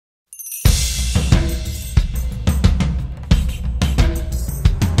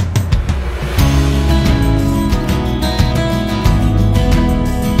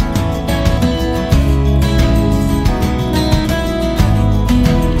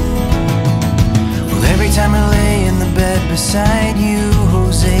beside you,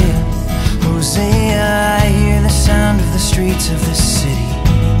 Hosea. Hosea, I hear the sound of the streets of the city.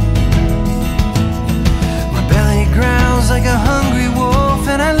 My belly growls like a hungry wolf,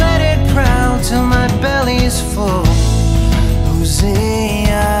 and I let it prowl till my belly's full.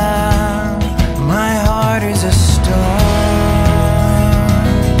 Hosea, my heart is a storm.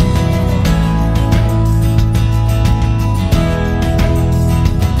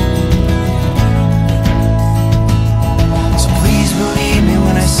 So please believe me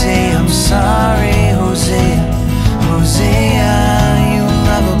when I say I'm sorry, Hosea. Hosea, you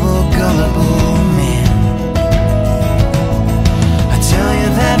loveable, gullible man. I tell you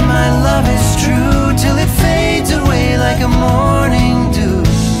that my love is true till it fades away like a morning dew.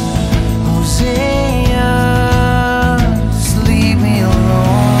 Hosea, just leave me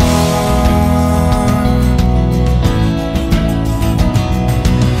alone.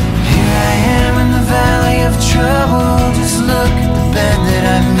 Here I am in the valley of trouble. Just look at the bed that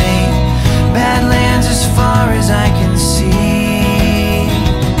I've made. Badlands as far as I can see.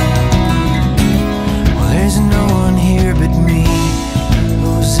 Well, there's no one here but me,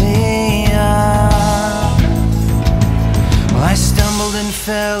 Hosea. Well, I stumbled and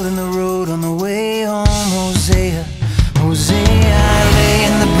fell in the road on the way home, Hosea. Hosea, I lay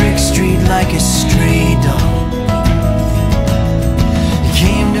in the brick street like a stray dog. You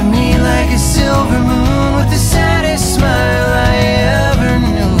came to me like a silver moon with the saddest smile I ever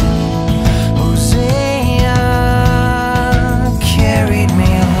knew. Hosea carried me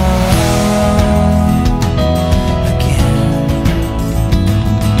home again.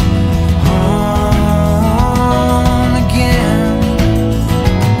 Home again.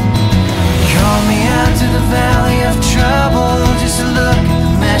 Call me out to the valley of trouble. Just look at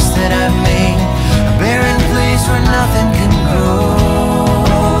the mess that I've made. A barren place where nothing can grow.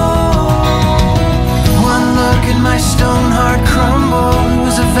 One look at my stone heart crumble. It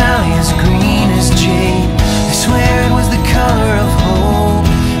was a valley as green as jade. I swear it was the color of hope.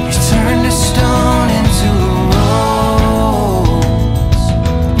 You turned a stone into a rose.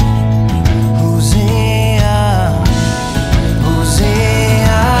 Hosea,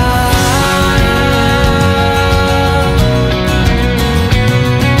 Hosea.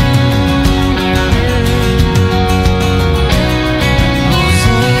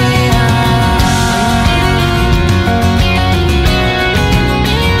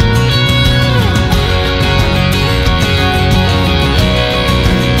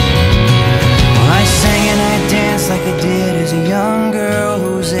 Like I did as a young girl,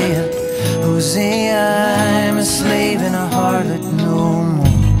 Hosea. Hosea, I'm a slave and a harlot no more.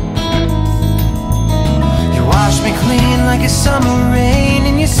 You washed me clean like a summer rain,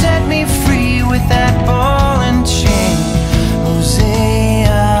 and you said